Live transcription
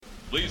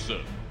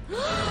Lisa.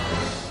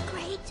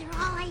 Grades are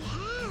all I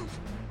have.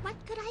 What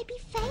could I be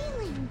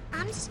failing?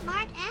 I'm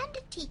smart and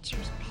a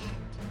teacher's pet.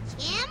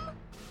 Kim?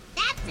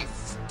 That's the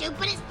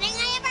stupidest thing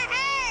I ever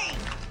heard!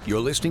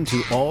 You're listening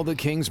to All the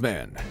Kings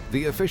Men,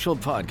 the official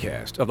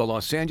podcast of the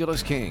Los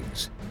Angeles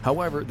Kings.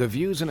 However, the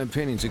views and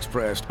opinions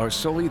expressed are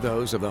solely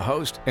those of the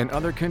host and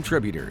other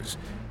contributors.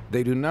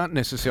 They do not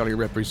necessarily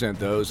represent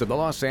those of the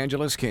Los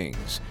Angeles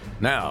Kings.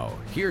 Now,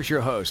 here's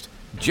your host,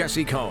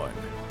 Jesse Cohen.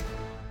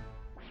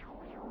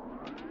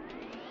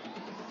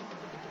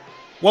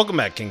 Welcome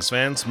back, Kings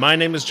fans. My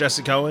name is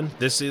Jesse Cohen.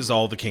 This is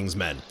All the Kings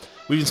Men.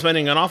 We've been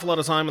spending an awful lot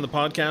of time on the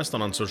podcast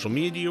and on social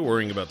media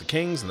worrying about the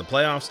Kings and the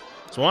playoffs,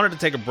 so I wanted to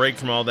take a break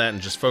from all that and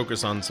just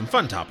focus on some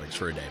fun topics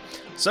for a day.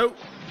 So,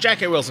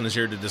 Jack A. Wilson is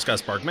here to discuss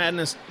Bark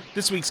Madness,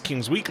 this week's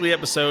Kings Weekly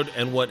episode,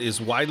 and what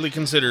is widely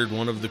considered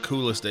one of the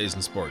coolest days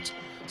in sports.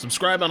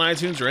 Subscribe on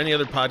iTunes or any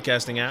other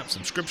podcasting app.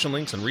 Subscription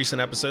links and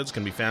recent episodes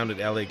can be found at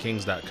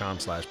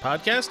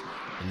lakings.com/podcast.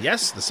 And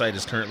yes, the site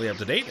is currently up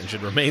to date and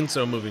should remain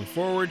so moving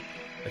forward.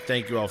 I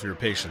thank you all for your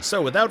patience.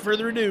 So, without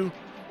further ado,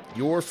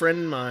 your friend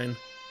and mine,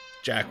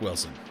 Jack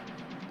Wilson.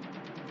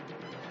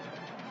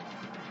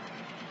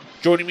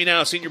 Joining me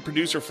now, senior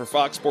producer for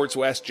Fox Sports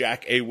West,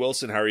 Jack A.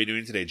 Wilson. How are you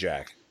doing today,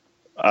 Jack?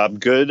 I'm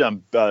good.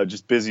 I'm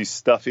just busy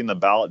stuffing the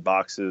ballot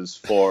boxes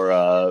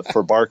for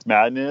Bark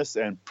Madness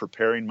and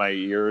preparing my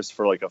ears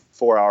for like a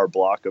 4-hour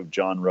block of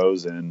John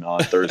Rosen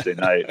on Thursday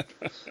night.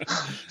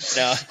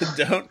 Now,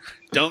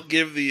 don't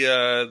give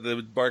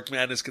the Bark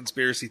Madness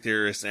conspiracy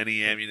theorists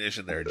any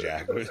ammunition there,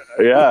 Jack.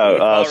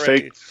 Yeah,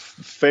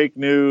 fake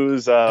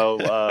news. Yeah,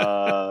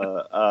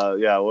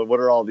 what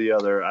are all the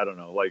other? I don't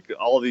know, like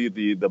all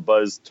the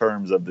buzz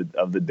terms of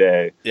the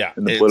day. Yeah,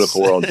 in the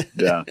political world.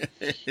 Yeah,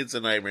 it's a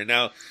nightmare.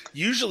 Now,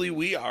 usually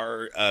we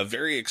are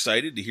very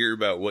excited to hear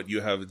about what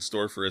you have in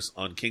store for us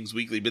on Kings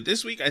Weekly, but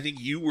this week I think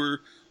you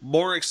were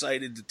more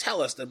excited to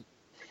tell us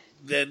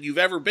than you've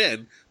ever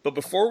been. But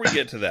before we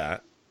get to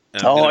that.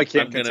 I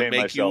can't contain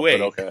myself. You wait.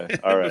 But okay,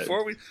 all right.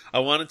 Before I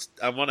want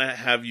to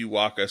have you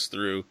walk us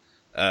through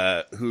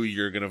who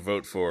you're going to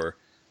vote for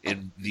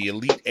in the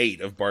Elite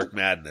Eight of Bark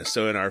Madness.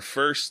 So in our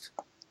first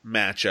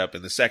matchup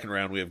in the second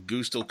round, we have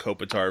Gustil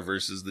Kopitar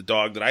versus the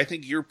dog that I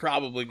think you're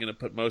probably going to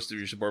put most of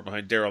your support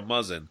behind, Daryl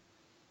Muzzin.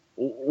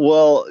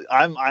 Well,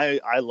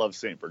 I love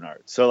St.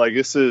 Bernard, so like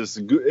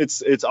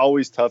it's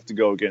always tough to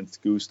go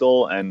against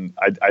Gustil, and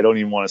I don't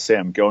even want to say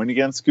I'm going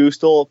against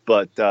Gustil,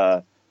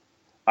 but.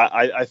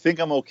 I think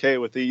I'm okay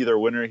with either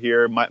winner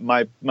here.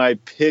 My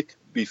pick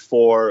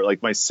before,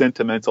 like my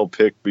sentimental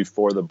pick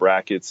before the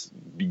brackets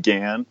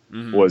began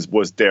was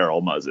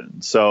Daryl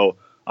Muzzin. So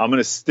I'm going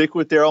to stick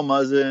with Daryl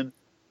Muzzin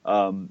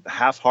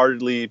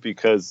half-heartedly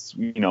because,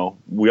 you know,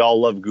 we all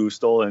love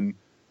Gustil and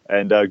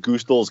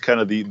Gustil's kind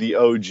of the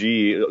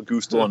OG,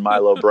 Gustil and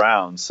Milo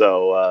Brown.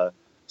 So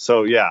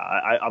yeah,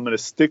 I'm going to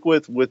stick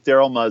with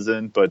Daryl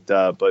Muzzin, but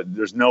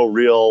there's no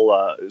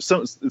real it's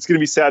going to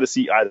be sad to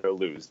see either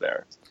lose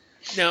there.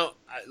 Now,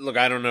 look,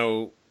 I don't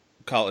know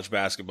college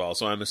basketball,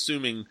 so I'm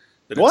assuming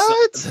that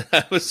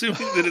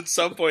at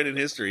some point in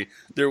history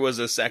there was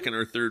a second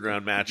or third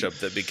round matchup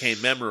that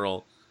became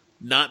memorable,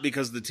 not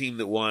because the team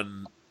that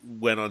won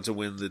went on to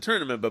win the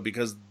tournament, but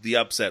because the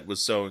upset was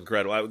so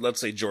incredible.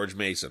 Let's say George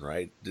Mason,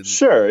 right?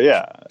 Sure,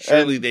 yeah.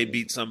 Surely they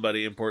beat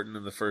somebody important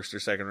in the first or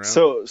second round.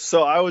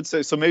 So I would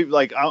say maybe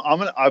like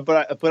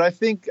but I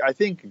think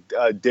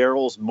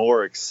Daryl's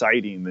more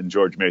exciting than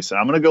George Mason.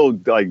 I'm gonna go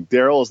like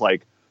Daryl's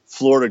like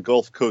Florida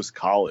Gulf Coast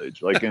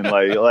College, like in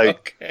like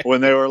okay.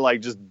 When they were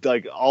like just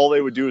like all they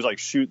would do is like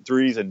shoot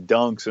threes and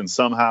dunks and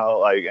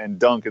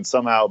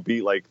somehow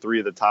beat like three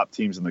of the top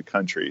teams in the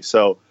country.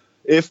 So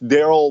if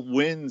Daryl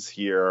wins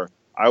here,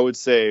 I would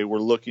say we're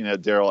looking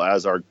at Daryl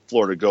as our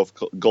Florida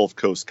Gulf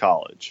Coast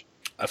College.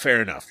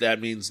 Fair enough. That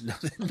means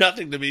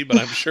nothing to me, but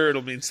I'm sure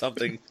it'll mean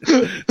something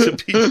to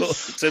people,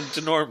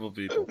 to normal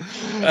people.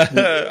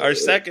 Our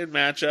second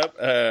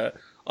matchup.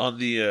 On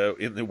the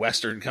in the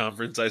Western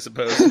Conference, I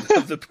suppose,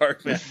 of the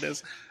Bark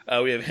Madness,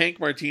 we have Hank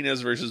Martinez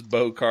versus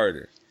Bo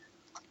Carter.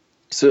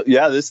 So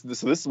yeah, this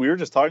we were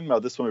just talking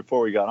about this one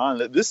before we got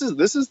on. This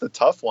is the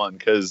tough one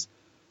because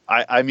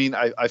I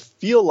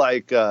feel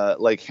like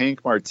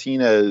Hank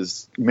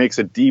Martinez makes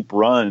a deep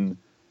run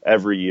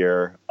every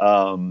year,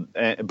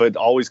 but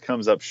always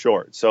comes up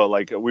short. So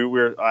like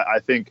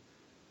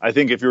I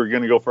think if you were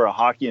going to go for a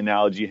hockey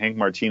analogy, Hank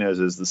Martinez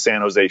is the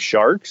San Jose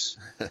Sharks.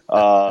 Maybe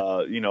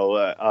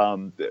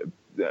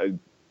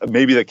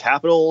the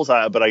Capitals,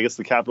 but I guess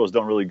the Capitals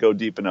don't really go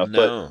deep enough.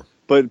 No.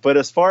 But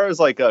as far as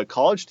like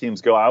college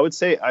teams go, I would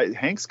say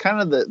Hank's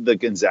kind of the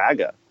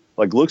Gonzaga.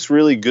 Like looks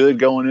really good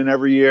going in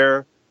every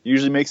year.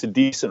 Usually makes a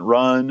decent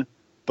run,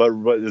 but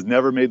has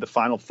never made the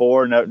Final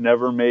Four.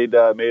 Never made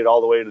it all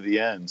the way to the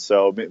end.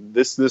 So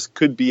this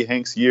could be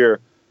Hank's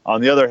year.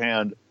 On the other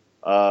hand.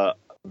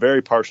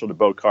 Very partial to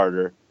Bo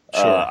Carter.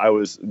 Sure. I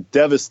was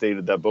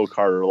devastated that Bo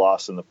Carter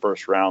lost in the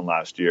first round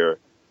last year.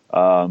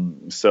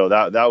 So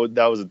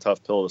that was a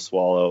tough pill to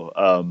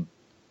swallow.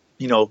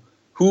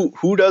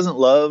 who doesn't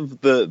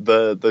love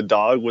the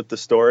dog with the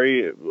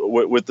story,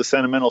 with the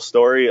sentimental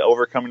story,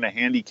 overcoming a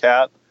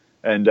handicap,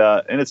 and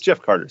it's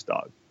Jeff Carter's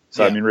dog.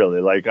 So, Yeah. I mean,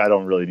 really, like, I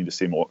don't really need to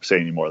say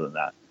any more than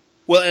that.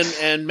 Well,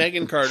 and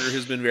Megan Carter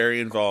has been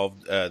very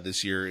involved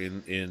this year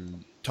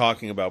in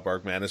talking about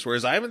Bark Madness,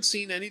 whereas I haven't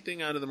seen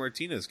anything out of the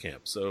Martinez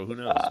camp. So who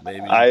knows?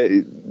 Maybe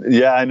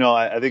I know.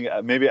 I think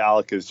maybe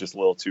Alec is just a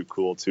little too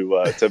cool to.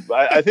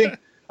 I think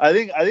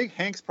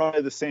Hank's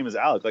probably the same as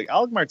Alec. Like,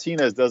 Alec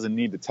Martinez doesn't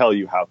need to tell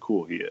you how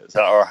cool he is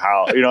or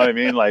how, you know what I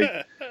mean?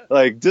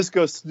 Like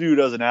Disco Stu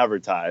doesn't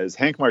advertise.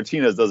 Hank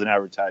Martinez doesn't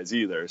advertise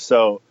either.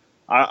 So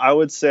I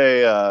would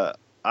say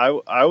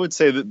I would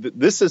say that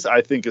this is,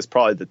 I think, is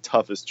probably the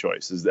toughest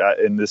choice is that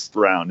in this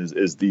round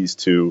is these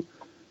two,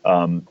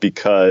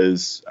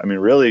 because I mean,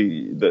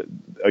 really,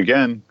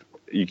 again,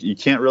 you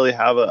can't really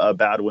have a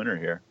bad winner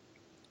here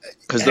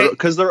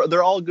because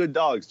they're all good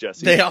dogs,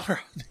 Jesse. They are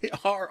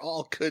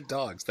all good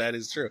dogs. That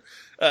is true.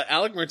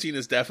 Alec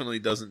Martinez definitely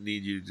doesn't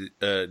need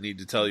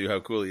to tell you how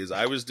cool he is.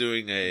 I was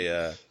doing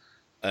a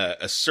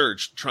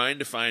search trying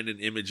to find an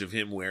image of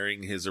him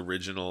wearing his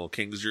original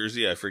Kings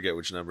jersey. I forget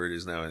which number it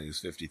is now. I think it's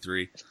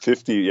 53.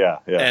 50, yeah.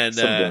 And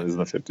something is in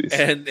the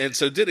 50s. And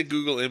so did a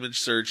Google image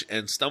search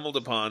and stumbled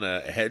upon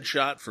a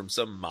headshot from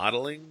some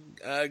modeling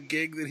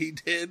gig that he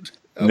did.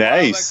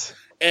 Nice.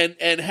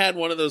 And had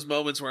one of those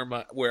moments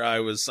where I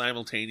was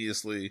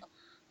simultaneously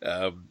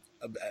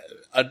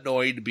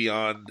annoyed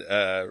beyond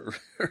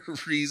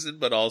reason,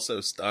 but also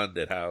stunned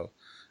at how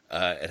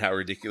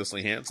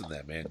ridiculously handsome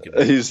that man can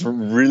be. He's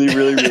really,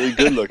 really, really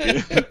good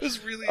looking. It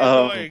was really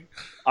annoying.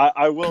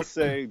 I will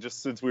say,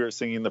 just since we were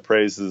singing the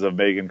praises of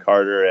Megan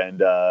Carter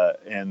and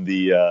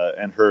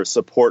her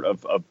support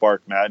of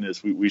Bark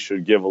Madness, we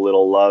should give a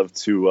little love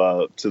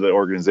to the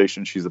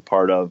organization she's a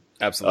part of.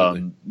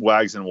 Absolutely.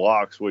 Wags and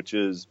Walks, which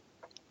is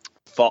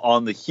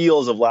on the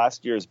heels of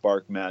last year's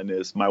Bark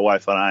Madness. My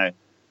wife and I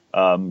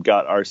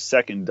got our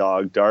second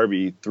dog,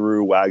 Darby,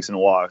 through Wags and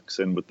Walks,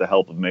 and with the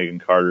help of Megan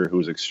Carter, who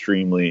was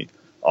extremely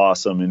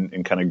awesome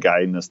in kind of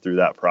guiding us through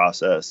that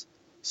process.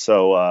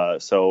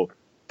 So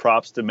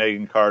props to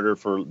Megan Carter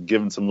for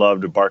giving some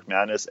love to Bark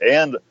Madness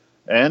and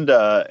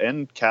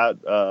Kat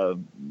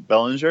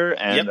Bellinger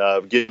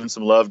and giving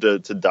some love to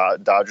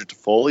Dodger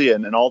Toffoli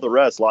and all the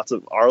rest. Lots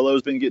of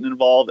Arlo's been getting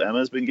involved.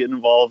 Emma's been getting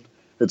involved.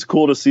 It's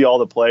cool to see all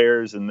the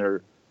players and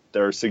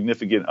their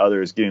significant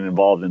others getting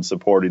involved in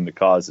supporting the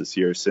cause this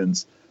year,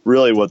 since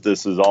really what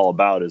this is all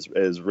about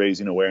is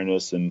raising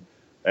awareness and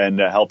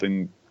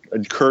helping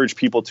encourage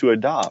people to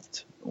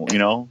adopt, you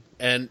know.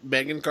 And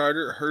Megan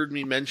Carter heard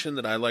me mention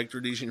that I liked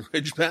Rhodesian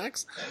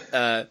Ridgebacks.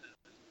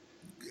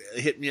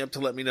 Hit me up to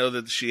let me know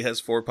that she has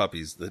 4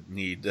 puppies that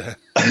need need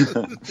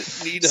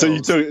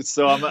homes.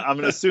 So I'm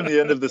going to assume the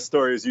end of the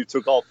story is you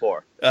took all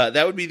 4.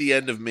 That would be the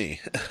end of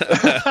me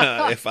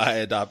if I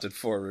adopted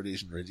 4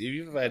 Rhodesian Ridge,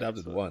 even if I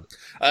adopted 1.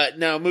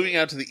 Now moving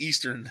out to the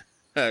Eastern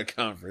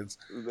Conference.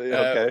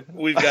 Okay.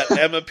 We've got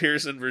Emma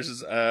Pearson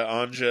versus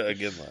Anja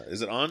Aginla.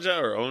 Is it Anja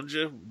or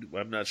Onja?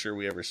 I'm not sure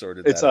we ever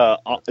sorted that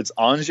out. It's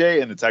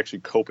Anje, and it's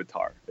actually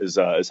Kopitar is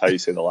how you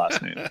say the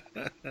last name.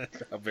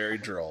 A very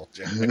droll.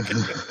 Who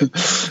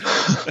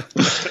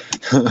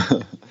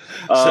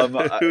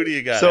do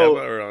you got, Emma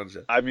or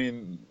Anja? I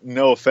mean,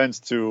 no offense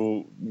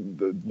to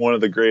one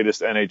of the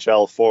greatest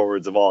NHL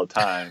forwards of all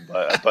time,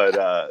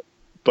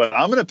 but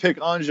I'm going to pick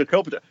Anja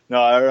Kopitar. No,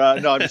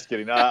 I'm just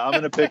kidding. I'm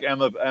going to pick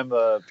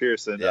Emma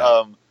Pearson.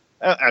 Yeah.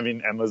 I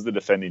mean, Emma's the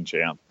defending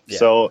champ. Yeah.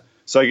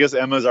 So I guess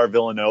Emma's our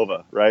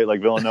Villanova, right?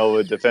 Like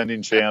Villanova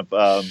defending champ.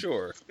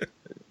 Sure.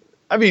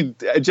 I mean,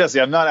 Jesse,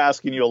 I'm not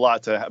asking you a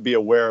lot to be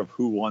aware of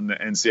who won the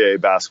NCAA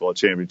basketball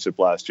championship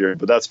last year,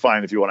 but that's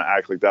fine if you want to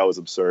act like that was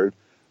absurd.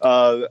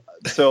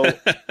 So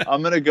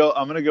I'm gonna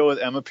go with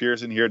Emma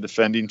Pearson here,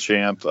 defending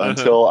champ,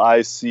 until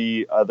I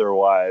see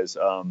otherwise.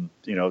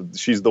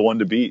 She's the one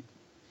to beat.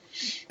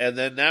 And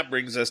then that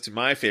brings us to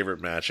my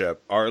favorite matchup,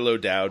 Arlo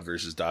Dowd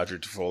versus Dodger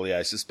Toffoli.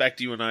 I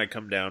suspect you and I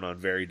come down on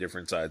very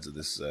different sides of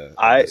this.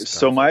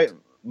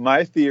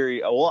 My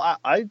theory. Well,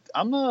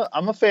 I'm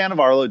a fan of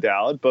Arlo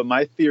Dowd, but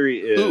my theory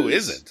is who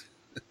isn't.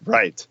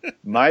 Right.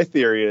 My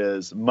theory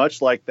is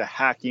much like the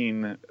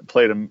hacking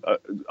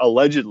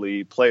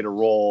allegedly played a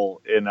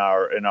role in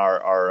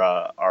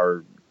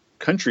our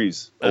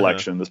country's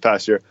election this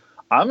past year.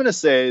 I'm going to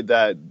say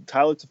that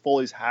Tyler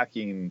Toffoli's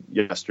hacking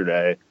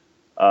yesterday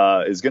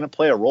is going to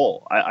play a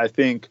role. I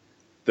think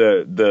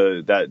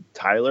that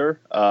Tyler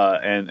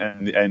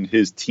and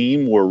his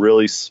team were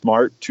really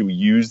smart to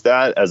use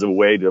that as a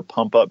way to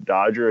pump up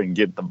Dodger and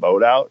get the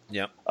vote out.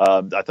 Yep.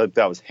 I thought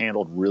that was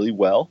handled really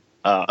well.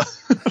 And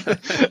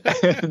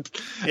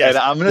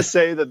I'm going to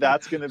say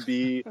that's going to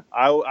be.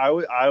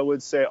 I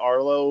would say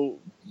Arlo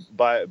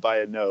by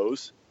a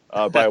nose.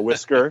 By a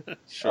whisker,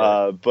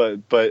 Sure.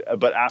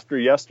 But after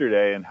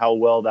yesterday and how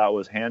well that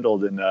was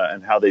handled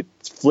and how they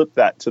flipped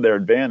that to their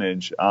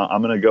advantage,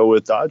 I'm going to go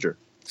with Dodger.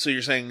 So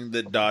you're saying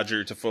that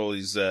Dodger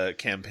Toffoli's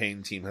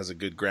campaign team has a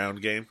good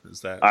ground game?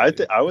 Is that?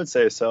 I would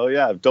say so.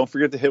 Yeah. Don't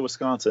forget to hit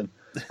Wisconsin.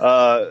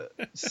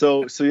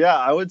 So yeah,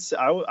 I would say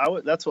I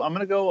would. That's what I'm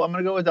gonna go. I'm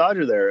gonna go with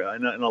Dodger there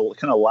in a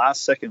kind of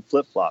last second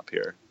flip flop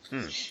here.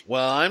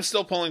 Well, I'm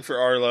still pulling for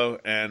Arlo,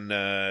 and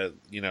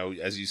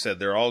as you said,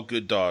 they're all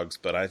good dogs.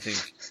 But I think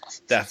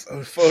that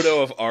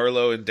photo of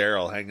Arlo and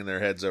Daryl hanging their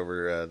heads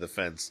over the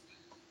fence.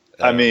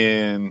 I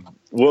mean,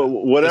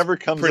 whatever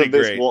comes of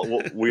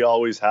this, we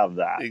always have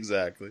that.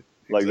 Exactly.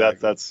 Like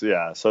that's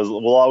yeah. So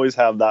we'll always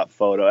have that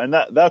photo, and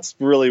that's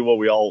really what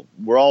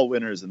we're all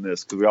winners in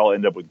this, because we all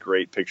end up with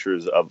great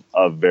pictures of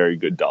very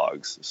good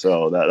dogs.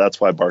 So that's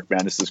why Bark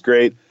Madness is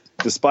great,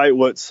 despite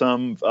what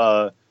some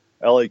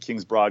LA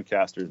Kings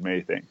broadcasters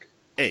may think.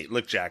 Hey,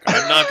 look, Jack,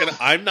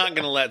 I'm not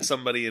gonna let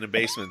somebody in a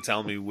basement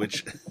tell me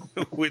which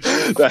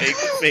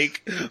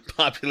fake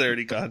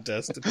popularity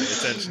contest to pay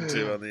attention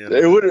to on the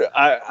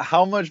internet.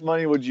 How much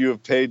money would you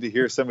have paid to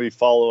hear somebody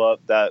follow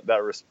up that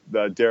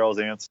Daryl's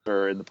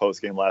answer in the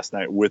post game last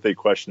night with a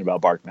question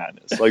about Bark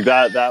Madness? Like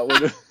that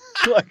would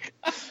like.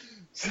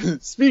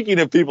 Speaking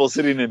of people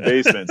sitting in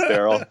basements,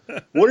 Daryl,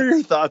 what are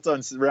your thoughts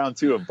on round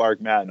 2 of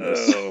Bark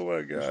Madness? Oh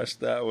my gosh,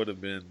 that would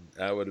have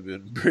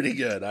been pretty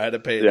good. I had to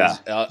pay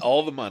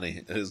all the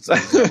money is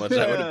how much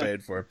I would have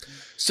paid for.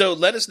 So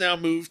let us now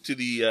move to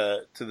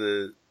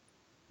the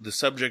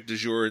subject du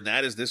jour, and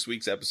that is this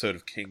week's episode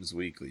of Kings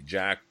Weekly.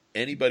 Jack,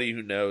 anybody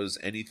who knows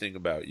anything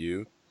about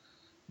you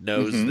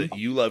knows that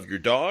you love your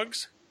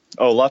dogs.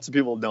 Oh, lots of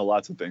people know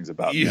lots of things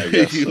about me.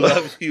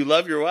 You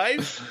love your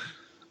wife.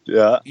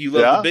 Yeah. You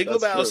love The Big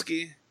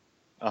Lebowski.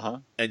 Uh-huh.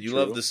 And you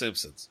love The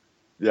Simpsons.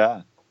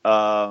 Yeah.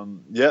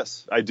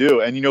 Yes, I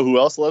do. And you know who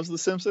else loves The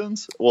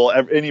Simpsons? Well,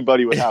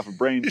 anybody with half a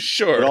brain.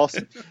 Sure.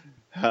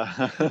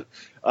 But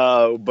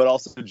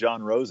also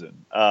John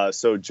Rosen.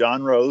 So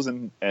John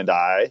Rosen and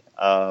I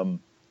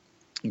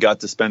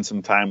got to spend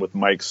some time with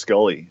Mike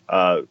Scully,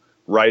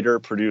 writer,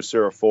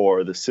 producer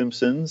for The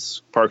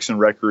Simpsons, Parks and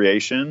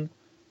Recreation,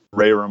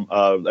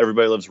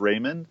 Everybody Loves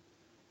Raymond.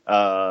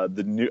 A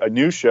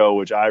new show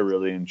which I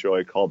really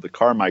enjoy called The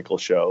Carmichael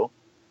Show,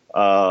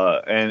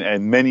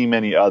 and many,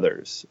 many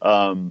others.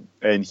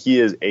 And he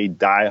is a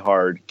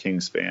diehard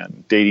Kings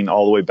fan, dating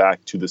all the way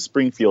back to the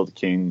Springfield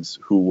Kings,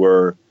 who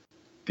were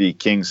the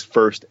Kings'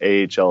 first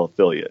AHL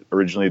affiliate.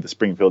 Originally the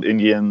Springfield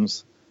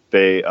Indians.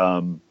 They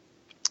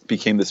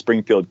became the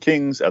Springfield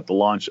Kings at the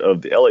launch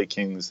of the LA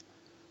Kings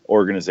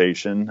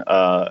organization.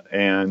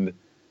 And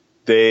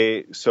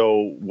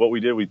so what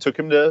we did, we took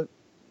him to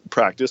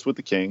practice with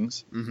the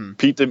Kings. Mm-hmm.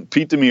 Pete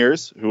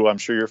Demers, who I'm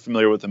sure you're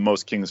familiar with and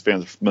most Kings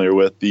fans are familiar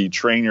with, the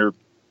trainer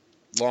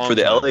for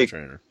the LA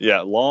trainer.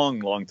 Yeah,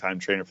 long time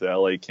trainer for the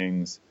LA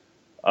Kings.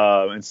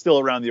 And still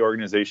around the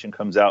organization,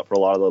 comes out for a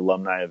lot of the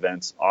alumni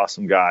events.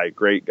 Awesome guy,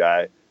 great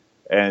guy.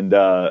 And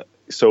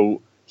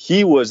so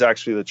he was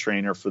actually the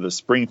trainer for the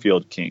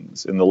Springfield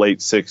Kings in the late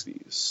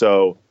 60s.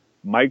 So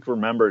Mike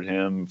remembered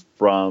him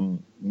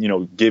from,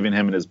 giving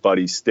him and his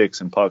buddies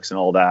sticks and pucks and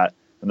all that.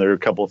 And there are a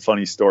couple of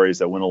funny stories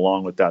that went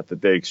along with that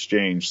they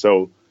exchanged.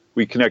 So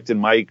we connected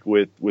Mike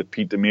with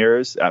Pete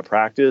Demers at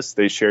practice.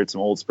 They shared some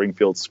old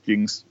Springfield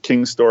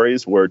Kings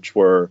stories, which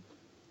were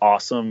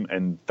awesome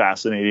and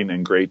fascinating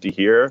and great to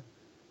hear.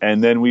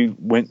 And then we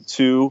went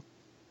to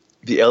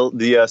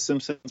the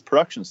Simpsons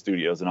production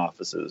studios and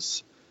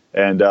offices.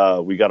 And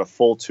we got a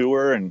full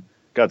tour and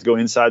got to go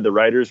inside the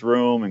writer's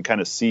room and kind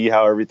of see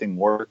how everything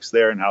works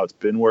there and how it's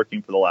been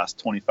working for the last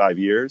 25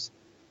 years.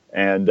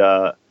 And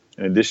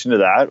in addition to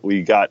that,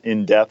 we got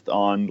in depth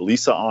on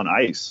Lisa on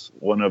Ice,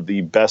 one of the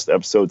best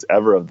episodes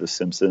ever of The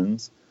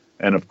Simpsons,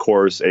 and of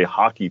course a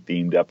hockey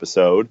themed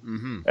episode.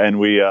 Mm-hmm. And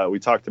we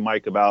talked to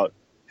Mike about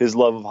his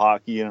love of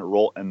hockey and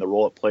the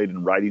role it played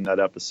in writing that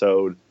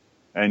episode,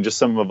 and just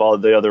some of all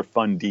the other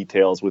fun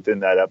details within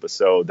that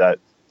episode that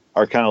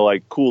are kind of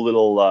like cool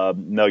little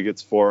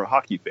nuggets for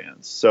hockey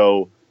fans.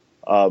 So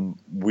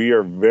we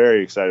are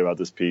very excited about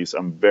this piece.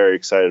 I'm very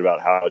excited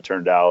about how it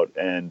turned out,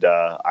 and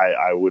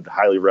I would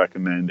highly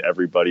recommend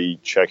everybody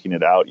checking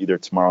it out either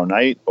tomorrow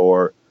night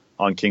or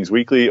on Kings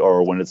Weekly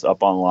or when it's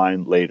up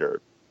online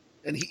later.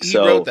 And he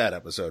wrote that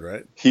episode,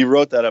 right? He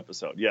wrote that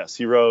episode. Yes,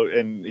 he wrote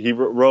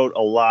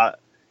a lot,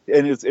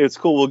 and it's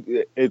cool.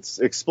 It's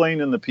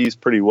explained in the piece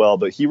pretty well,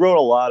 but he wrote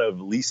a lot of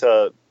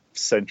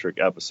Lisa-centric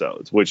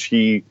episodes, which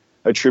he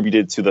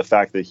attributed to the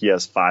fact that he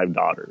has 5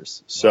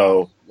 daughters.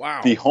 So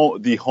wow.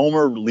 The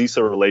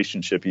Homer-Lisa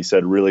relationship, he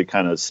said, really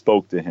kind of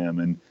spoke to him,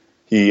 and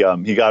he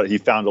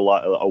found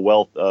a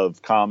wealth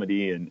of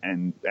comedy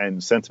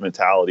and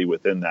sentimentality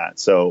within that.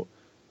 So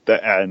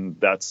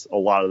that's a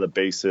lot of the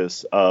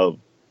basis of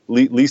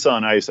Lisa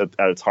on Ice at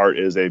its heart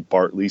is a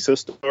Bart Lisa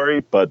story,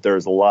 but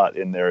there's a lot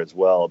in there as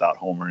well about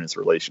Homer and his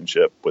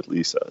relationship with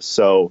Lisa.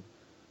 So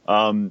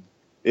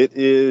it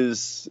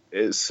is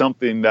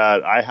something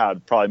that I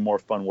had probably more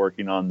fun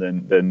working on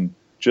than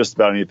just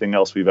about anything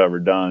else we've ever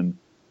done.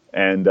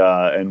 And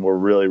we're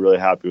really, really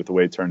happy with the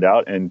way it turned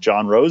out. And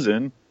John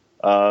Rosen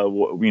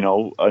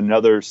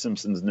another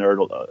Simpsons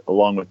nerd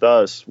along with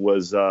us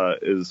was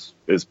throughout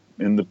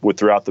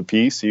the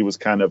piece. He was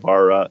kind of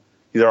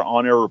he's our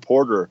on-air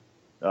reporter,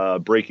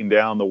 breaking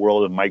down the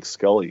world of Mike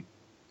Scully.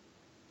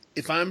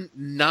 If I'm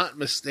not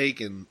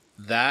mistaken,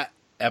 that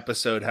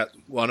episode had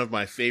one of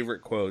my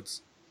favorite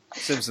quotes,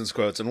 Simpsons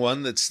quotes, and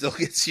one that still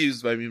gets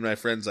used by me and my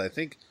friends, I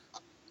think,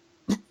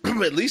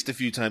 at least a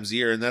few times a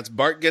year, and that's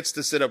Bart gets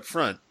to sit up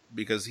front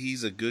because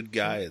he's a good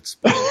guy at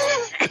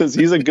sports. Because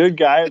he's a good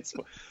guy.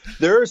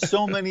 There are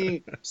so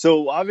many.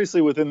 So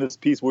obviously within this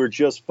piece, we're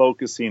just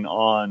focusing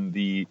on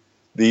the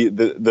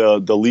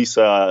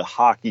Lisa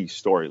hockey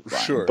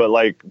storyline. Sure.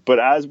 But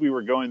as we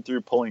were going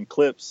through pulling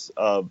clips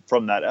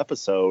from that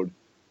episode,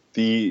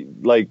 the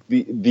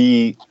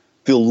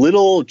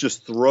little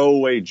just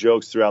throwaway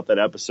jokes throughout that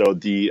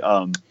episode, the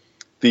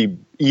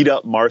eat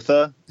up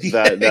Martha,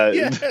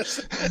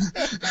 Yes.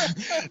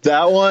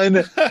 that one,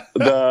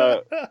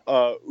 the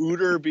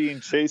Uter being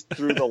chased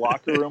through the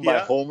locker room by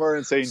Homer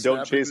and saying,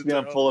 "Don't chase me,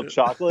 I'm full of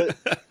chocolate."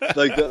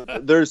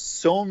 There's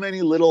so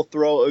many little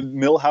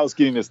Milhouse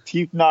getting his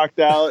teeth knocked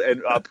out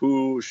and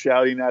Apu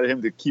shouting at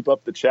him to keep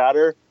up the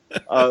chatter.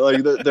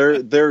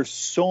 There's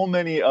so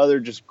many other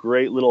just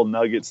great little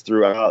nuggets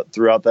throughout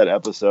that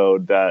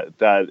episode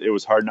that it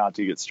was hard not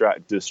to get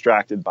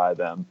distracted by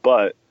them.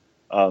 But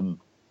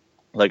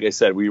like I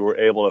said, we were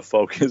able to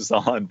focus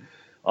on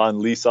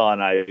Lisa on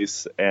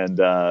Ice, and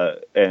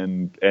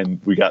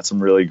we got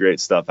some really great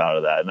stuff out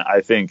of that. And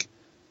I think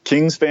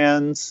Kings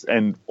fans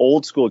and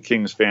old school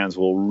Kings fans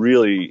will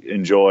really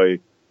enjoy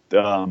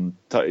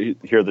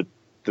hear the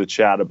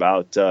chat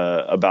about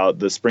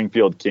the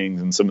Springfield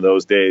Kings and some of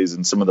those days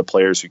and some of the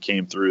players who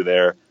came through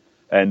there.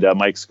 And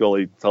Mike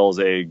Scully tells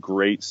a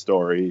great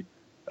story,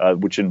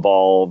 which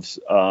involves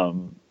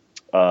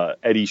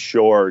Eddie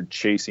Shore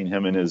chasing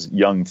him and his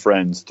young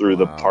friends through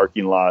the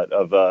parking lot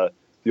of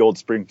the old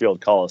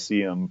Springfield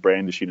Coliseum,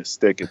 brandishing a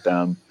stick at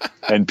them.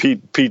 And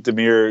Pete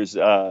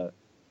Demers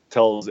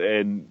tells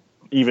an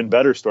even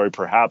better story,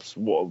 perhaps.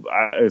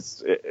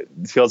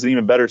 Tells an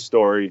even better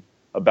story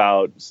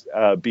about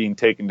being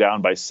taken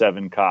down by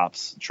 7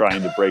 cops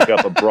trying to break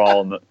up a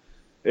brawl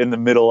in the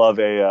middle of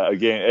a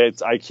game.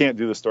 I can't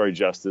do the story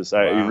justice.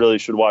 You really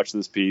should watch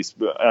this piece.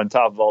 But on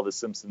top of all the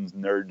Simpsons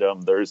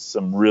nerddom, there's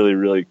some really,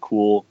 really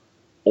cool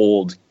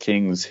old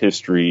Kings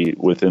history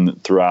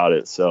throughout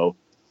it. So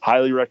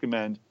highly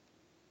recommend.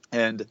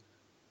 And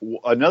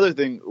another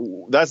thing,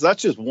 that's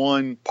just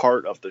one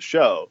part of the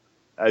show.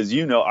 As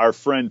you know, our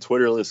friend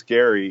Twitterless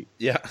Gary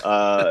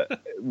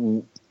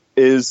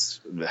is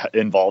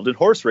involved in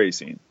horse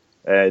racing.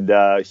 And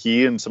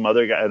he and some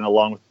other guys, and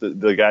along with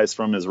the guys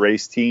from his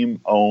race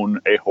team, own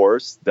a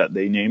horse that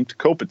they named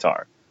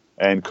Kopitar.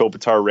 And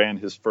Kopitar ran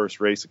his first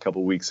race a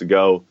couple weeks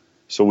ago.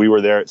 So we were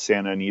there at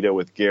Santa Anita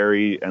with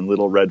Gary and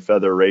Little Red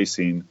Feather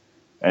Racing.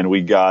 And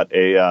we got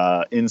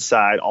a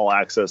inside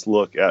all-access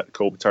look at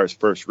Kopitar's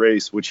first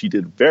race, which he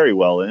did very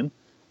well in.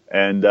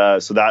 And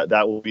so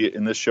that will be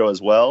in this show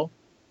as well.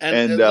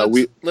 And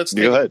let's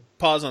take a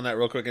pause on that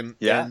real quick. And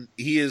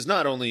he is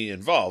not only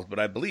involved, but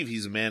I believe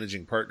he's a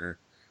managing partner.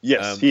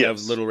 Yes, he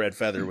of Little Red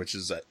Feather, which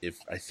is,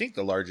 I think,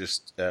 the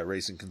largest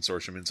racing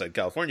consortium inside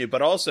California.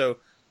 But also,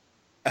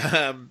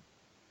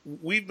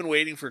 we've been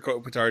waiting for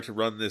Kopitar to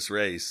run this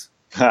race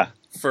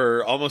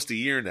for almost a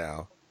year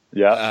now.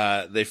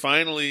 Yeah, they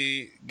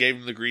finally gave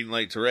him the green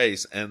light to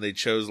race, and they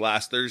chose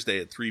last Thursday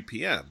at 3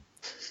 p.m.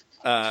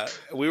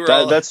 We were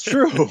that's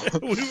true,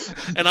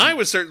 and I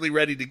was certainly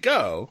ready to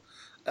go.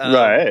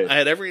 Right, I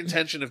had every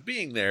intention of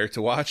being there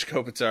to watch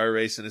Kopitar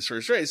race in his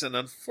first race, and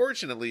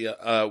unfortunately,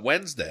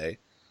 Wednesday.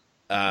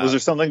 Was there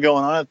something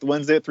going on at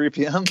Wednesday at 3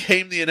 p.m.?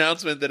 Came the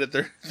announcement that at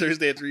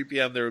Thursday at 3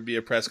 p.m. there would be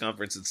a press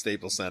conference at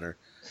Staples Center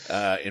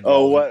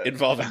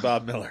involving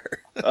Bob Miller.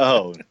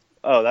 Oh,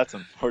 that's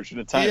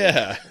unfortunate timing.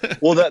 Yeah.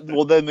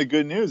 Well, then the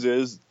good news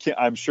is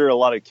I'm sure a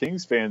lot of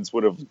Kings fans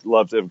would have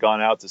loved to have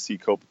gone out to see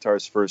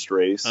Kopitar's first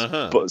race.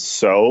 But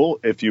so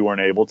if you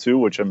weren't able to,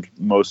 which I'm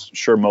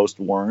sure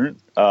most weren't,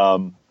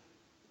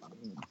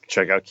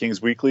 check out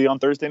Kings Weekly on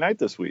Thursday night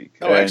this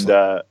week.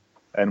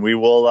 And we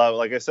will,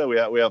 like I said, we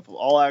have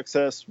all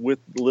access with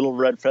Little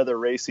Red Feather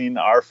Racing,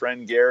 our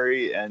friend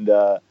Gary, and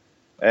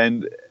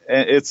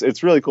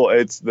it's really cool.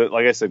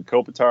 Like I said,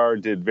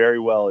 Kopitar did very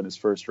well in his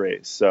first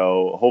race,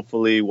 so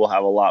hopefully we'll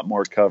have a lot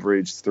more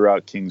coverage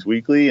throughout Kings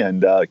Weekly,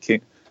 and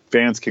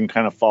fans can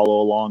kind of follow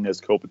along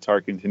as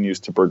Kopitar continues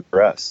to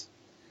progress.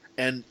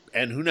 And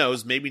who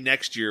knows, maybe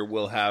next year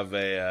we'll have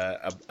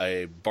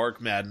a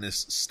Bark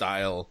Madness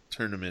style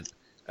tournament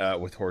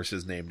with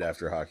horses named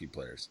after hockey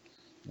players.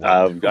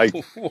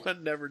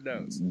 One never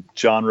knows.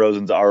 John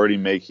Rosen's already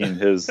making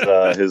his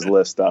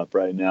list up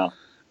right now.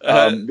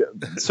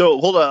 So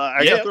hold on,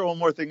 I got to throw one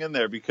more thing in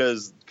there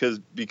because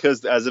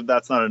as if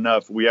that's not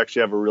enough, we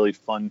actually have a really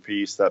fun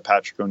piece that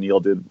Patrick O'Neill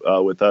did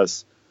with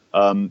us.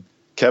 Kevin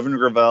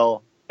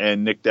Gravel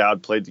and Nick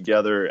Dowd played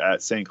together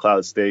at St.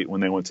 Cloud State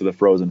when they went to the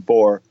Frozen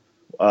Four.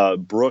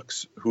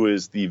 Brooks, who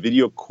is the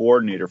video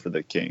coordinator for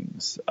the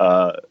Kings,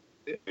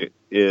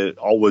 it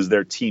all was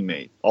their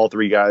teammate. All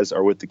three guys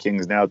are with the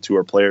Kings now. Two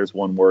are players.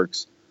 One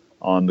works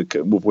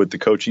with the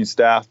coaching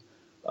staff.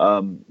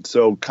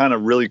 So kind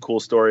of really cool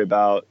story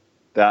about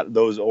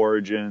those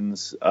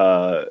origins,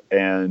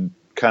 and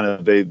kind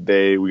of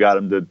we got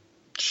them to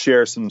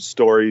share some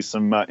stories,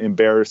 some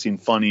embarrassing,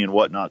 funny, and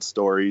whatnot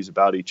stories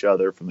about each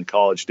other from the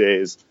college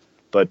days.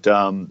 But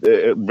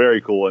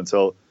very cool. And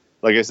so,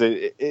 like I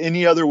said,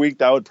 any other week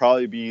that would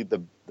probably be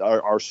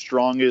our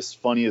strongest,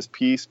 funniest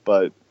piece.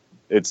 But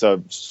it's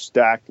a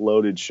stacked,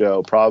 loaded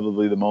show,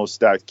 probably the most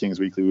stacked Kings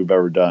Weekly we've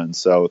ever done.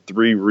 So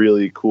 3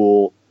 really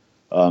cool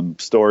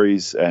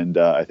stories, and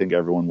I think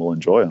everyone will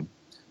enjoy them.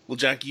 Well,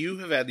 Jack, you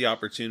have had the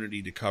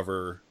opportunity to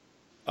cover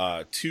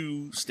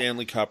 2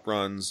 Stanley Cup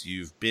runs.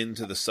 You've been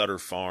to the Sutter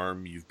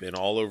Farm. You've been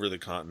all over the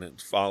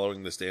continent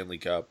following the Stanley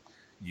Cup.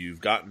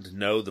 You've gotten to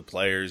know the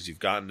players. You've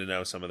gotten to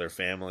know some of their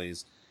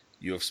families.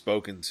 You have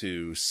spoken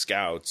to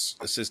scouts,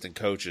 assistant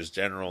coaches,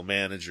 general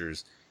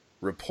managers,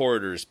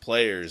 reporters,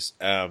 players.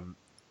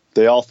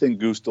 They all think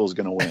Gustul's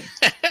going to win.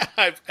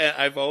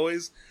 I've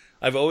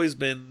always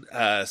been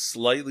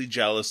slightly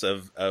jealous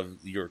of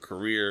your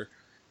career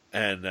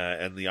and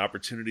the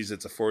opportunities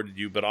it's afforded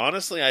you. But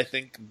honestly, I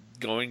think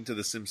going to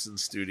the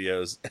Simpsons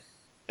studios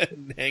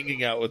and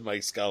hanging out with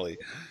Mike Scully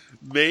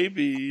may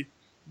be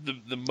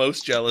the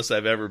most jealous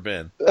I've ever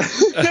been.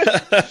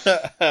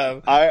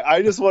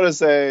 I just want to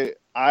say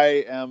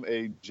I am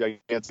a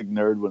gigantic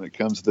nerd when it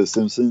comes to the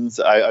Simpsons.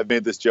 I've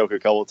made this joke a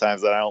couple of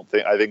times, and I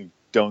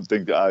don't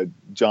think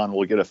John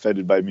will get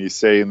offended by me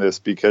saying this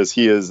because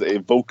he is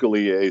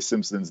vocally a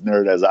Simpsons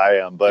nerd as I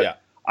am. But yeah.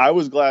 I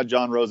was glad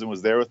John Rosen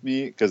was there with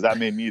me because that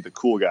made me the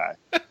cool guy.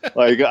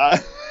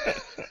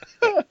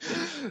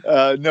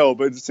 No,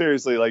 but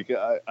seriously,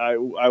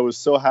 I was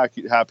so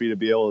happy to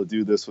be able to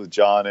do this with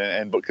John,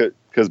 and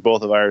because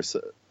both of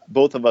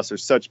us are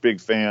such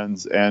big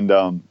fans,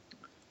 and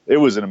it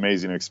was an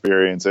amazing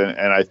experience, and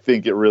I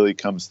think it really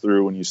comes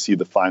through when you see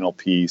the final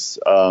piece.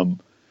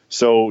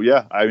 So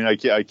yeah, I mean,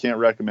 I can't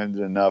recommend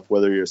it enough,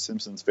 whether you're a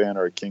Simpsons fan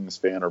or a Kings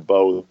fan or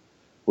both,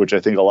 which I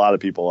think a lot of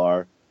people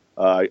are.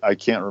 I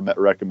can't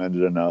recommend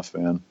it enough,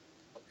 man.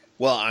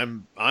 Well,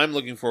 I'm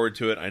looking forward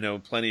to it. I know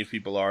plenty of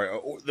people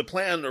are. The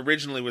plan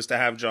originally was to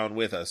have John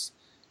with us.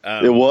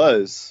 It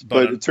was,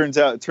 but it turns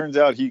out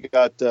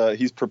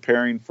he's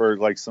preparing for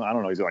some, I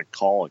don't know, he's like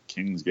call a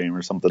Kings game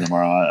or something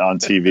tomorrow on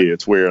TV.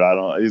 It's weird.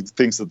 He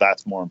thinks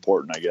that's more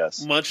important, I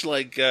guess. Much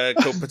like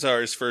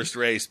Kopitar's first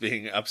race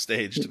being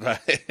upstaged by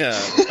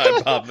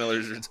Bob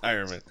Miller's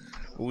retirement.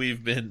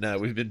 We've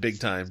been big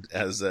timed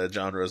as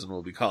John Rosen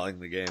will be calling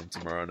the game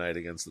tomorrow night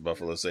against the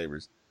Buffalo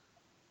Sabres.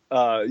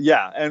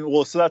 Yeah,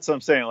 and so that's what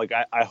I'm saying.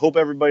 I hope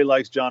everybody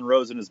likes John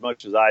Rosen as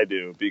much as I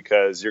do,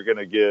 because you're going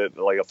to get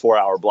a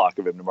 4-hour block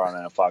of him tomorrow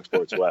night on Fox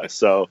Sports West.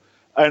 So,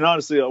 and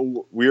honestly,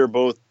 we are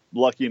both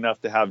lucky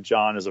enough to have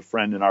John as a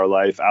friend in our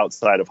life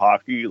outside of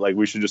hockey.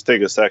 We should just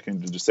take a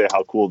second to just say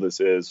how cool this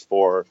is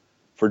for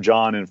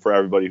John and for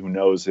everybody who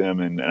knows him,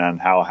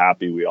 and how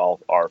happy we all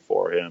are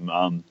for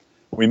him.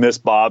 We miss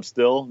Bob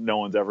still. No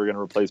one's ever going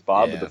to replace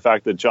Bob. Yeah. But the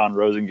fact that John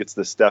Rosen gets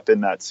to step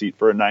in that seat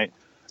for a night,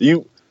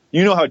 you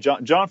know how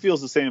John feels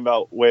the same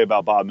way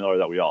about Bob Miller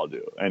that we all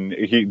do. And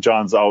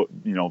John's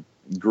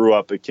grew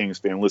up a Kings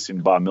fan listening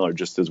to Bob Miller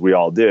just as we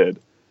all did.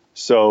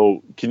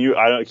 So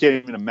I can't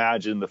even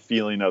imagine the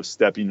feeling of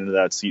stepping into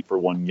that seat for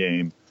one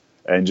game,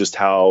 and just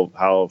how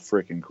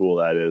freaking cool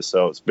that is.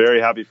 So it's very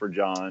happy for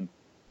John.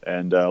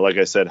 And like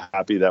I said,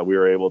 happy that we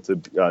were able to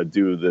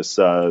do this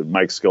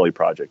Mike Scully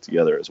project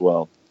together as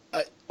well.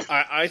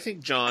 I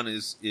think John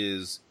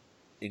is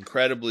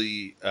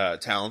incredibly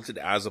talented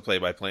as a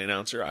play-by-play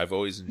announcer. I've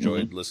always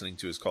enjoyed listening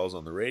to his calls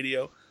on the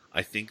radio.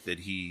 I think that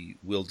he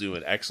will do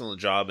an excellent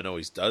job, and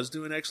always does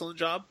do an excellent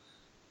job.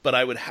 But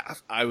I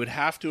would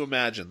have to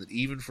imagine that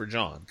even for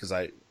John, because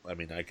I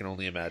can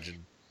only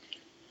imagine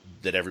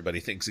that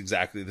everybody thinks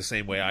exactly the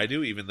same way I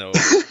do, even though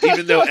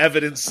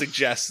evidence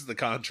suggests the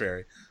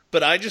contrary.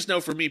 But I just know,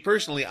 for me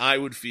personally, I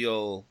would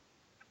feel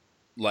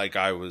like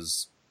I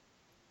was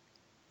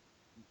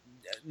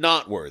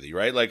not worthy,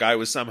 right? Like I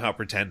was somehow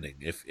pretending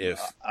if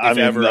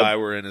I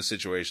were in a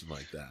situation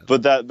like that.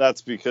 But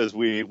that's because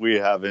we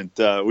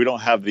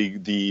don't have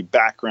the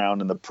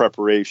background and the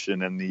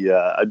preparation and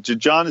the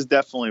John is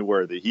definitely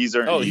worthy. He's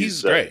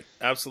great.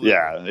 Absolutely.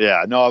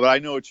 Yeah. No, but I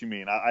know what you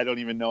mean. I don't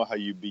even know how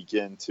you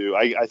begin to.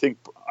 I think,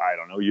 I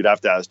don't know. You'd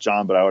have to ask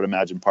John, but I would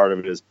imagine part of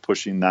it is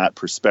pushing that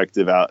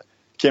perspective out.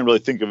 Can't really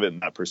think of it in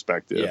that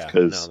perspective. Yeah,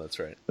 no, that's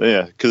right.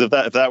 Yeah, because if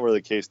that were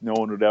the case, no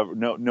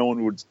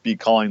one would be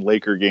calling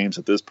Laker games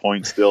at this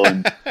point still,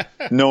 and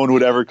no one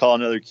would ever call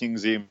another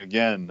Kings game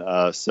again.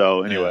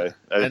 So anyway,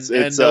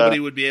 and nobody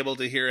would be able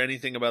to hear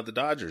anything about the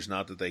Dodgers.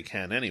 Not that they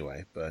can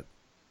anyway, but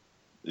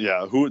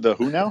yeah, who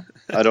now?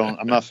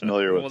 I'm not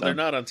familiar with. Well, them. They're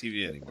not on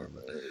TV anymore.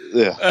 But.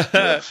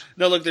 Yeah.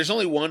 No, look, there's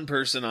only one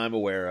person I'm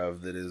aware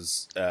of that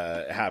is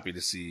happy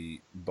to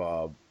see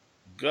Bob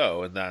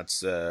go, and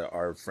that's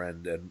our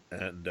friend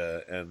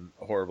and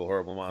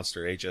horrible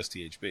monster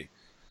HSTHB.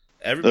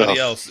 Everybody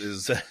else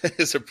is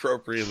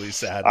appropriately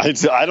sad.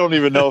 I don't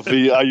even know if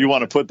you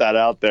want to put that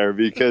out there,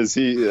 because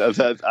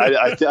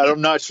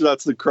I'm not sure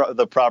that's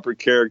the proper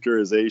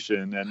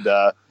characterization, and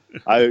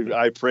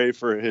I pray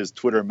for his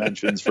Twitter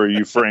mentions for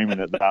you framing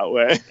it that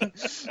way.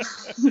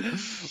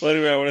 Well,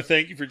 anyway, I want to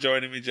thank you for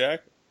joining me,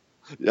 Jack.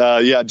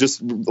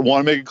 Just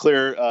want to make it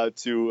clear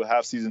to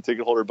half-season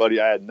ticket holder buddy,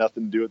 I had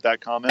nothing to do with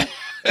that comment.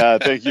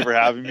 Thank you for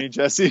having me,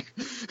 Jesse.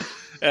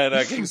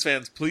 And Kings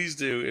fans, please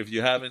do, if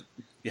you haven't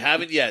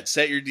yet,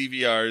 set your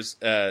DVRs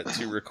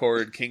to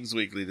record Kings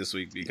Weekly this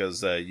week,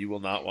 because you will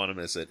not want to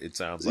miss it. It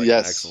sounds like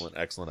an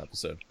excellent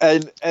episode.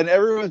 And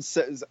everyone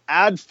says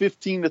add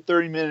 15 to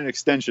 30 minute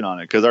extension on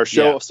it, because our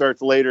show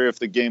starts later if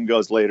the game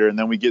goes later, and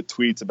then we get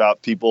tweets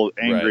about people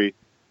angry.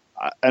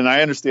 Right. And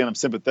I understand, I'm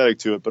sympathetic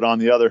to it, but on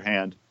the other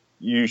hand,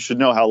 you should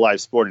know how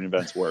live sporting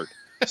events work.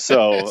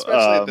 So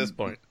especially at this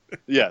point.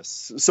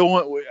 Yes.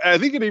 So I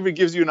think it even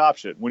gives you an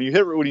option. When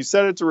you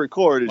set it to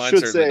record, it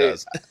should say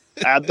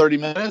add 30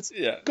 minutes.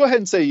 Yeah. Go ahead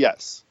and say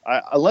yes.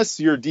 Unless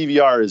your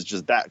DVR is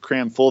just that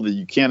crammed full that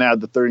you can't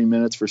add the 30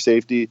 minutes for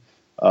safety,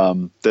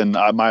 then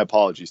my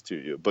apologies to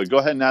you. But go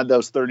ahead and add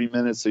those 30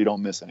 minutes so you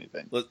don't miss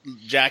anything.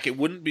 Jack, it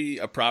wouldn't be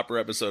a proper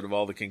episode of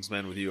All the Kings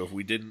Men with you if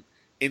we didn't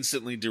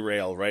instantly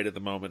derail right at the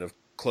moment of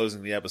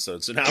closing the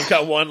episode. So now I've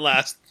got one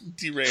last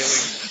derailing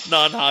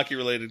non-hockey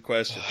related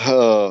question.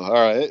 All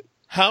right.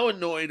 How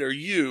annoyed are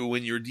you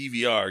when your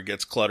DVR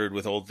gets cluttered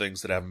with old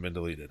things that haven't been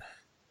deleted?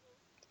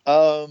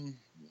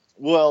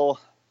 Well,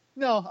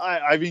 no,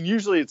 I mean,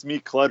 usually it's me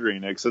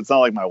cluttering it, 'cause it's not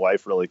like my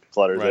wife really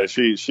clutters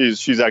it.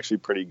 She's actually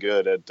pretty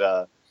good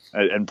at,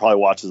 and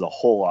probably watches a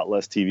whole lot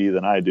less TV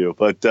than I do.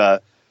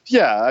 But,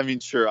 yeah, I mean,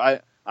 sure.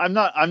 I'm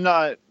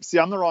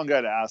the wrong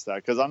guy to ask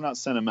that, 'cause I'm not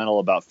sentimental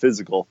about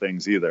physical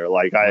things either.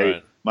 Like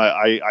I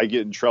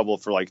get in trouble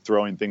for like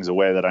throwing things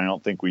away that I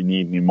don't think we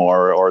need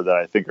anymore, or that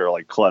I think are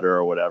like clutter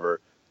or whatever.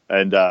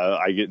 And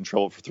I get in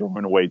trouble for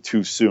throwing away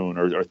too soon,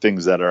 or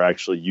things that are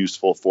actually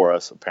useful for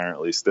us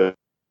apparently still.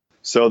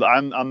 So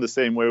I'm the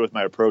same way with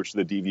my approach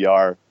to the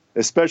DVR,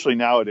 especially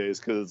nowadays,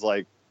 because it's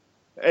like,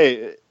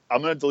 hey,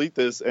 I'm going to delete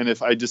this, and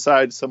if I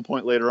decide at some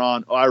point later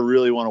on, I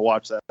really want to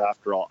watch that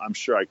after all, I'm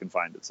sure I can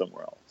find it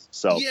somewhere else.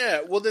 So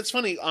yeah, well, that's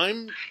funny.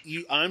 I'm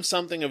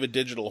something of a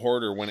digital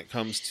hoarder when it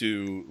comes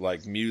to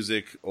like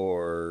music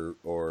or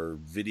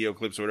video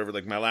clips or whatever.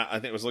 Like I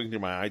think I was looking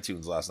through my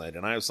iTunes last night,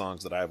 and I have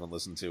songs that I haven't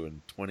listened to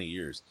in 20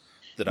 years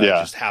that I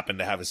just happen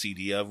to have a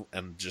CD of,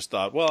 and just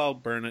thought, well, I'll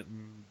burn it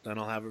and then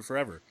I'll have it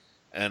forever.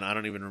 And I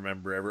don't even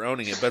remember ever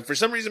owning it. But for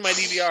some reason, my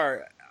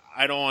DVR,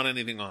 I don't want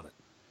anything on it.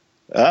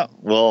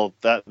 Well,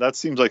 that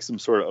seems like some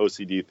sort of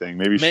OCD thing.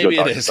 Maybe you should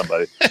go talk to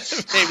somebody.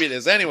 Maybe it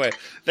is. Anyway,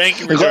 thank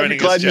you for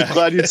joining us, Jack.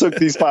 Glad you took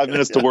these 5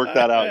 minutes to work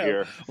that out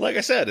here. Like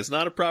I said, it's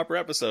not a proper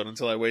episode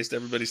until I waste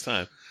everybody's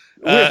time.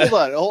 Wait,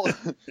 hold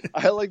on.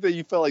 I like that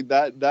you felt like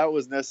that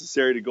was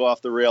necessary to go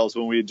off the rails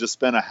when we had just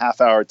spent a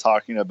half hour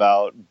talking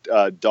about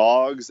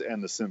dogs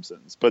and The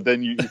Simpsons. But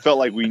then you felt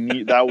like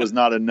that was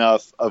not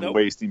enough of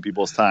wasting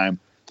people's time.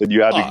 That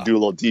you had to do a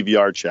little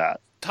DVR chat.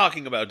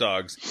 Talking about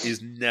dogs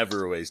is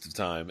never a waste of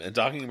time, and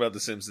talking about The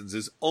Simpsons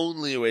is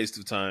only a waste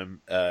of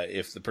time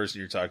if the person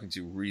you're talking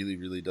to really,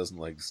 really doesn't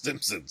like The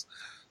Simpsons,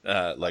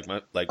 like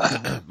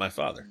my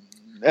father.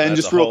 And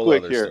just real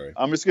quick here, story.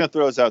 I'm just going to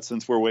throw this out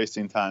since we're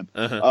wasting time.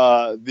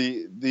 Uh-huh.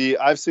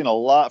 I've seen a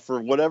lot, for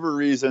whatever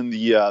reason,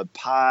 the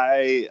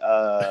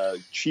pie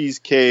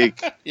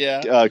cheesecake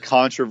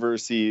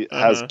controversy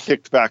has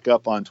kicked back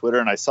up on Twitter,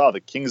 and I saw the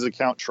Kings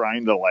account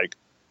trying to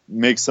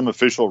make some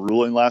official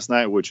ruling last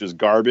night, which is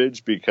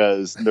garbage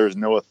because there's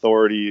no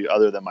authority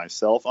other than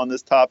myself on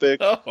this topic.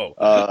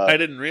 I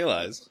didn't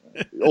realize.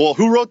 Well,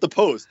 who wrote the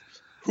post?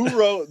 Who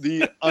wrote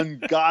the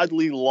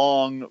ungodly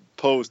long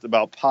post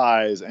about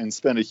pies and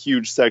spent a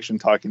huge section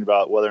talking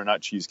about whether or not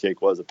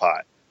cheesecake was a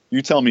pie?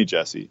 You tell me,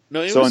 Jesse.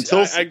 No,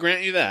 I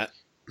grant you that.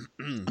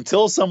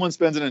 Until someone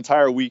spends an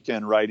entire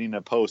weekend writing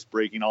a post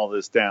breaking all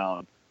this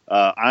down,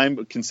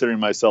 I'm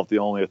considering myself the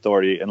only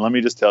authority. And let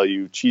me just tell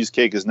you,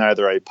 cheesecake is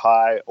neither a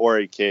pie or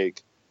a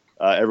cake.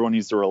 Everyone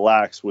needs to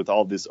relax with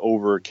all this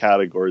over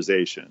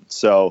categorization.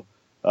 So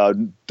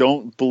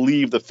don't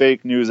believe the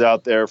fake news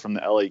out there from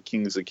the LA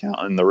Kings account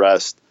and the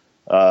rest.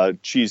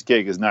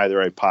 Cheesecake is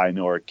neither a pie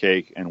nor a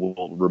cake and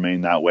will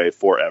remain that way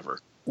forever.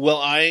 Well,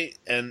 I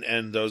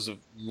and those of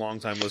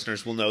longtime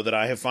listeners will know that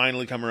I have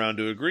finally come around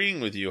to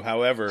agreeing with you.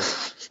 However,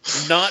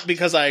 not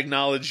because I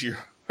acknowledge your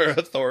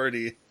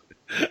authority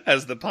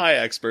as the pie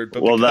expert,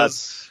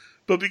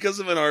 but because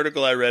of an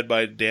article I read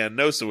by Dan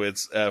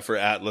Nosowitz for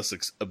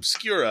Atlas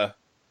Obscura,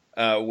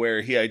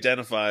 where he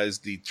identifies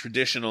the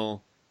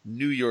traditional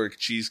New York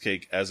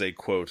cheesecake as a,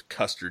 quote,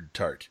 custard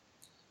tart.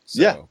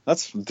 So, yeah,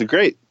 that's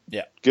great.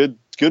 Yeah. Good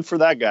for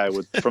that guy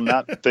from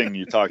that thing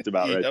you talked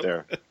about right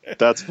there.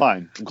 That's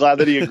fine. I'm glad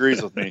that he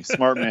agrees with me.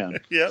 Smart man.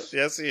 Yep.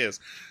 Yes, he is.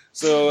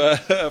 So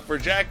for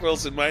Jack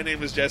Wilson, my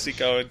name is Jesse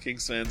Cohen,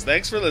 Kings fans.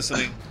 Thanks for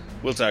listening.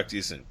 We'll talk to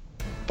you soon.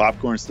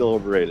 Popcorn's still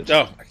overrated.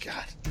 Oh, my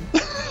God.